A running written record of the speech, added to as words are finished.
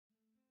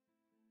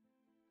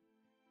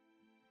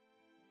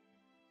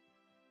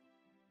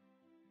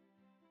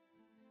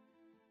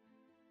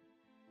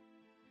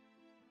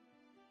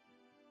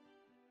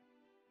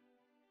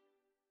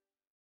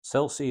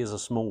Selsey is a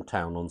small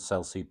town on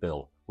Selsey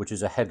Bill, which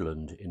is a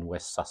headland in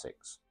West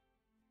Sussex.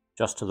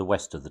 Just to the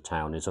west of the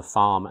town is a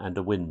farm and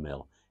a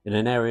windmill in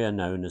an area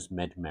known as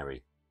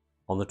Medmerry.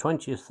 On the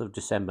 20th of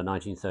December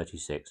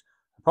 1936,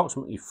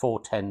 approximately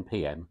 4:10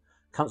 p.m,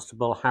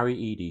 Constable Harry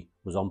Eadie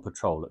was on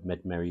patrol at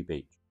Medmerry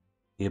Beach.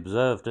 He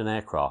observed an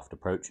aircraft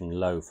approaching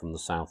low from the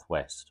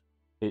southwest.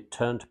 It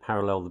turned to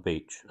parallel the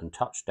beach and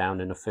touched down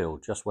in a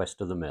field just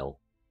west of the mill.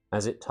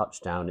 As it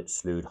touched down, it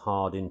slewed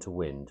hard into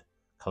wind,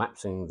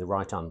 collapsing the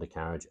right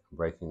undercarriage and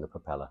breaking the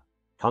propeller.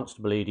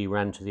 Constable Eadie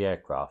ran to the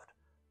aircraft,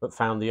 but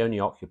found the only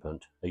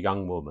occupant, a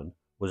young woman,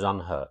 was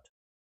unhurt.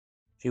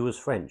 She was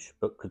French,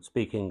 but could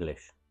speak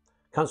English.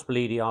 Constable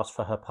Eadie asked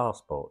for her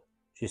passport.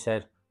 She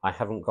said, "I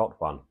haven't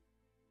got one.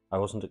 I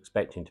wasn't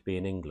expecting to be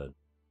in England."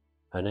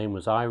 Her name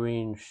was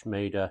Irene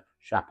Schmeder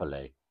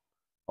Chapelet,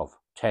 of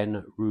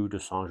 10 Rue de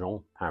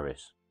Saint-Jean,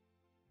 Paris.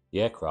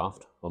 The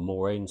aircraft, a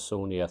Morane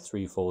Saulnier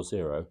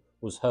MS.340,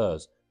 was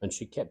hers, and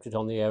she kept it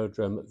on the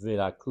aerodrome at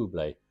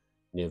Villers-Coublay,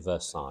 near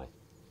Versailles.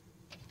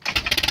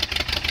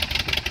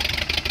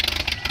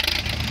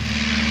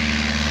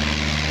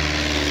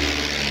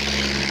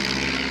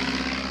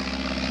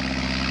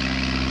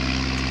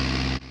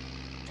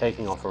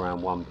 Taking off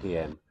around 1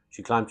 p.m,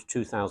 she climbed to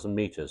 2,000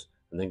 metres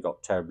and then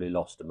got terribly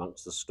lost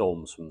amongst the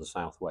storms from the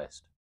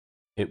southwest.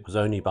 It was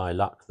only by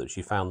luck that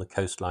she found the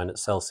coastline at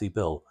Selsey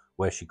Bill,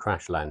 where she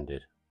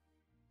crash-landed.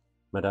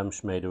 Madame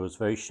Schmeder was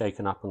very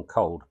shaken up and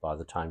cold by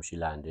the time she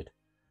landed,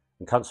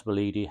 and Constable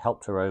Eadie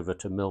helped her over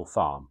to Mill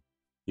Farm.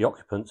 The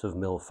occupants of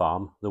Mill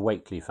Farm, the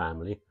Wakely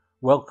family,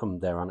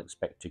 welcomed their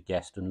unexpected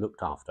guest and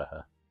looked after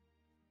her.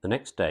 The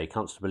next day,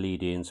 Constable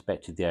Eadie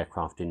inspected the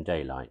aircraft in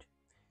daylight.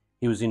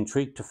 He was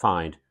intrigued to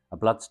find a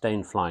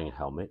blood-stained flying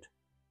helmet,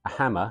 a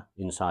hammer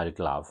inside a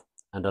glove,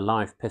 and a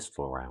live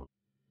pistol round.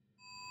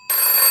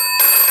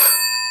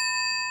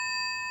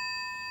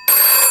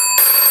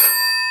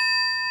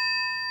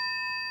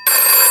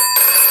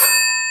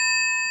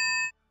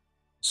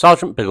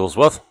 Sergeant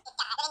Bigglesworth.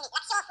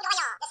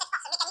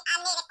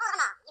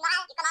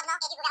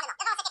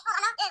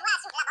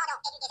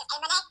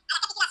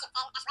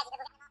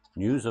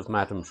 News of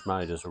Madame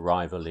Schmeder's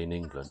arrival in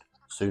England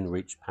soon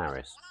reached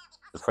Paris.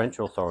 The French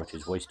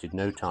authorities wasted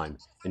no time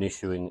in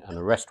issuing an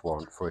arrest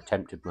warrant for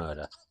attempted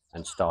murder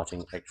and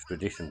starting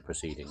extradition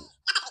proceedings.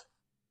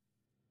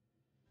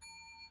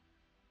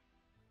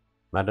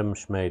 Madame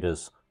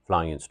Schmeder's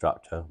flying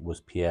instructor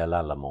was Pierre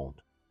Lallemant,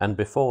 and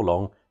before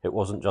long it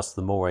wasn't just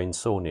the Morane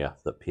Saulnier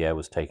that Pierre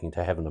was taking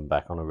to heaven and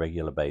back on a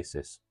regular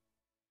basis.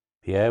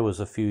 Pierre was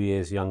a few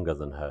years younger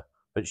than her,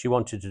 but she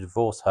wanted to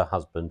divorce her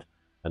husband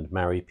and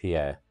marry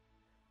Pierre.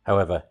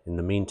 However, in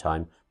the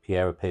meantime,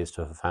 Pierre appears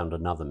to have found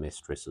another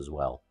mistress as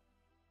well.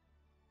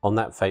 On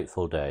that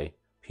fateful day,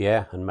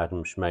 Pierre and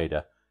Madame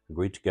Schmeder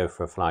agreed to go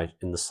for a flight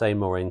in the same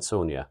Morane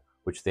Saulnier,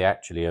 which they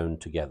actually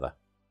owned together.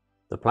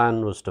 The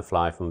plan was to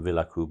fly from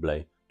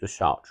Villers-Coublay to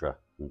Chartres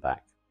and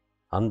back.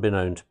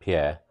 Unbeknown to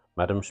Pierre,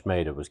 Madame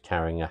Schmeder was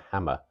carrying a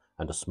hammer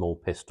and a small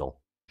pistol.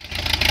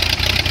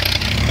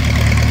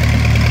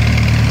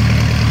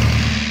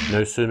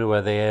 No sooner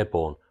were they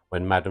airborne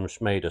when Madame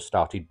Schmeder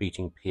started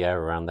beating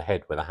Pierre around the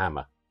head with a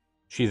hammer.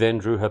 She then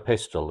drew her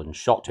pistol and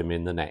shot him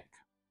in the neck.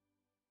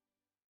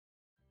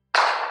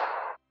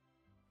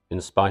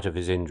 In spite of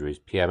his injuries,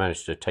 Pierre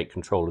managed to take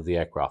control of the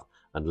aircraft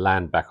and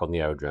land back on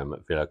the aerodrome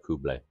at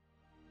Villers-Coublay.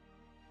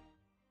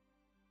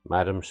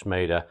 Madame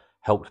Schmeder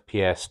helped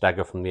Pierre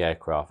stagger from the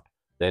aircraft.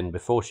 Then,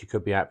 before she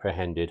could be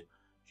apprehended,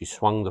 she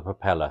swung the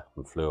propeller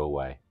and flew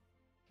away.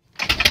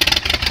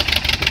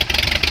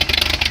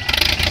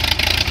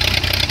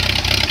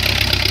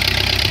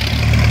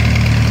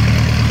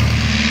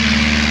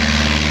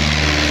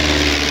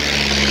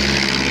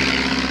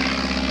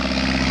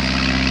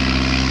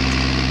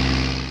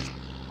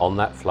 On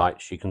that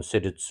flight, she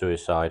considered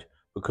suicide,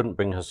 but couldn't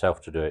bring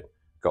herself to do it,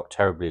 got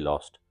terribly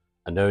lost,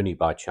 and only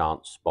by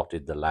chance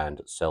spotted the land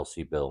at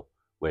Selsey Bill,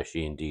 where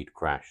she indeed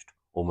crashed,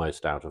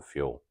 almost out of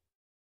fuel.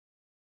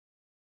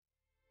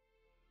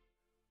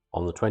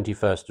 On the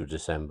 21st of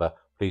December,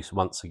 police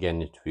once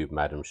again interviewed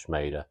Madame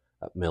Schmeder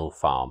at Mill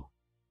Farm.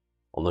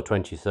 On the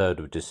 23rd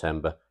of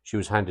December, she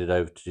was handed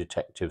over to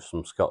detectives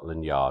from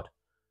Scotland Yard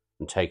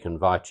and taken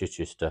via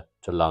Chichester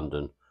to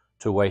London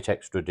to await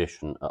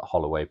extradition at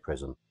Holloway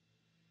Prison.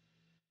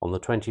 On the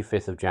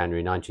 25th of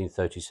January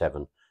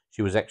 1937,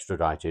 she was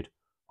extradited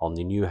on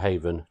the New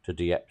Haven to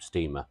Dieppe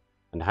steamer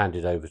and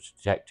handed over to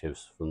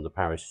detectives from the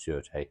Paris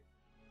Sûreté.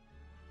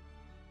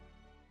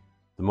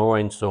 The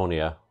Morane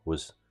Saulnier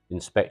was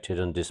inspected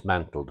and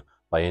dismantled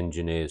by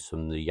engineers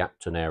from the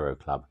Yapton Aero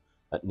Club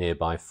at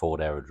nearby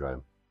Ford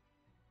Aerodrome.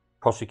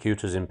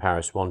 Prosecutors in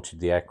Paris wanted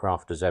the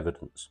aircraft as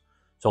evidence,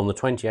 so on the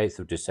 28th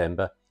of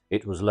December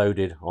it was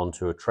loaded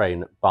onto a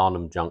train at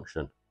Barnum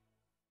Junction,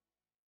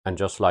 and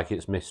just like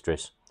its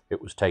mistress,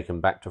 it was taken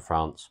back to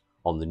France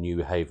on the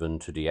New Haven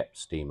to Dieppe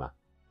steamer.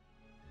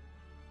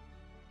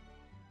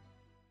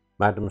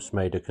 Madame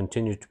Schmeder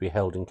continued to be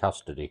held in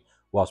custody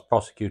whilst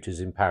prosecutors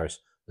in Paris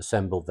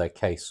assembled their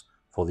case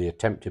for the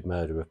attempted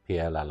murder of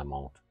Pierre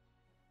Lallemant.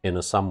 In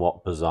a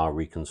somewhat bizarre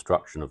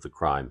reconstruction of the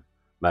crime,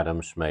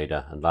 Madame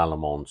Schmeder and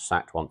Lallemant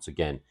sat once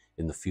again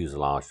in the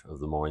fuselage of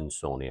the Morane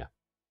Saulnier.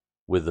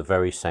 With the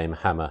very same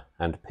hammer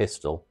and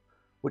pistol,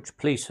 which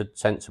police had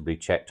sensibly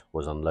checked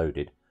was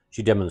unloaded,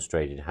 she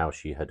demonstrated how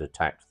she had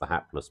attacked the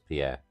hapless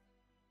Pierre.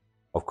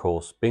 Of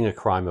course, being a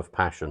crime of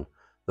passion,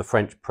 the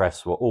French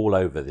press were all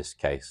over this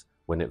case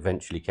when it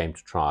eventually came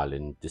to trial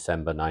in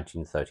December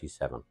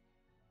 1937.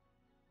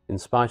 In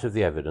spite of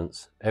the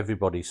evidence,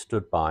 everybody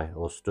stood by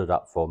or stood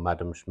up for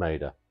Madame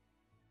Schmeder,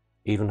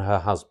 even her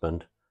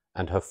husband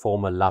and her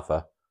former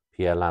lover,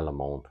 Pierre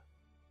Lallemant.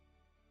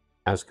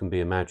 As can be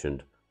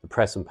imagined, the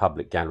press and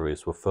public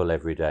galleries were full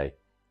every day,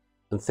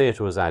 and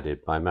theatre was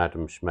added by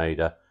Madame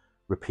Schmeder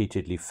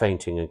repeatedly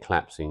fainting and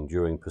collapsing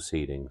during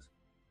proceedings.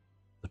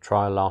 The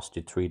trial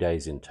lasted 3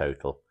 days in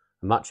total,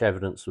 and much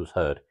evidence was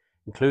heard,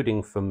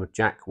 including from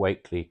Jack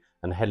Wakely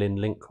and Helen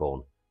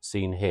Linkhorn,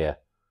 seen here,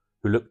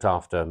 who looked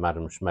after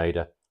Madame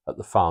Schmeder at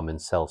the farm in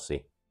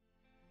Selsey.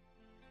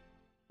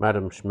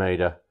 Madame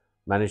Schmeder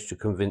managed to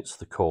convince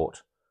the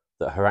court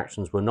that her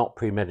actions were not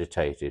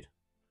premeditated,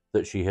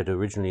 that she had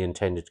originally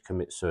intended to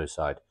commit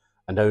suicide,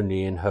 and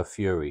only in her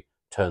fury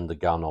turned the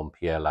gun on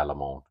Pierre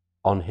Lallemant.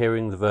 On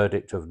hearing the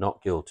verdict of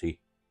not guilty,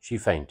 she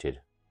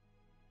fainted.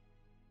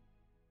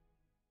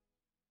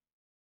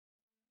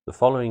 The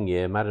following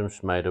year, Madame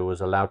Schmeder was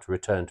allowed to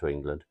return to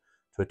England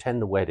to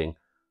attend the wedding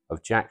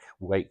of Jack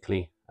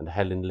Wakely and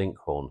Helen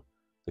Linkhorn,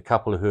 the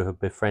couple who had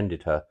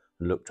befriended her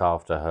and looked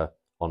after her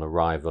on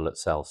arrival at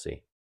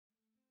Selsey.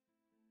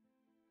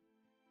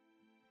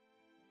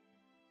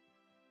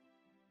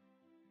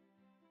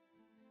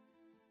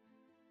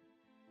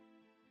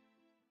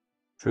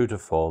 True to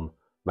form,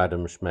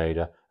 Madame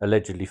Schmeder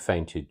allegedly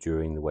fainted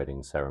during the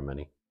wedding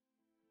ceremony.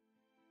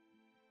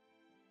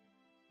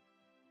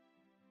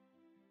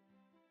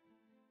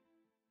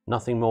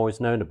 Nothing more is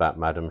known about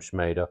Madame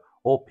Schmeder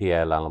or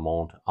Pierre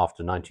Lallemant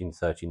after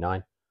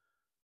 1939,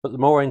 but the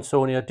Morane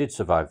Saulnier did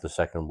survive the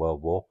Second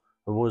World War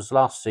and was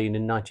last seen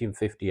in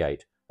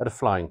 1958 at a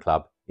flying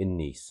club in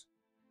Nice.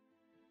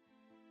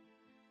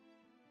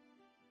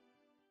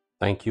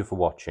 Thank you for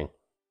watching.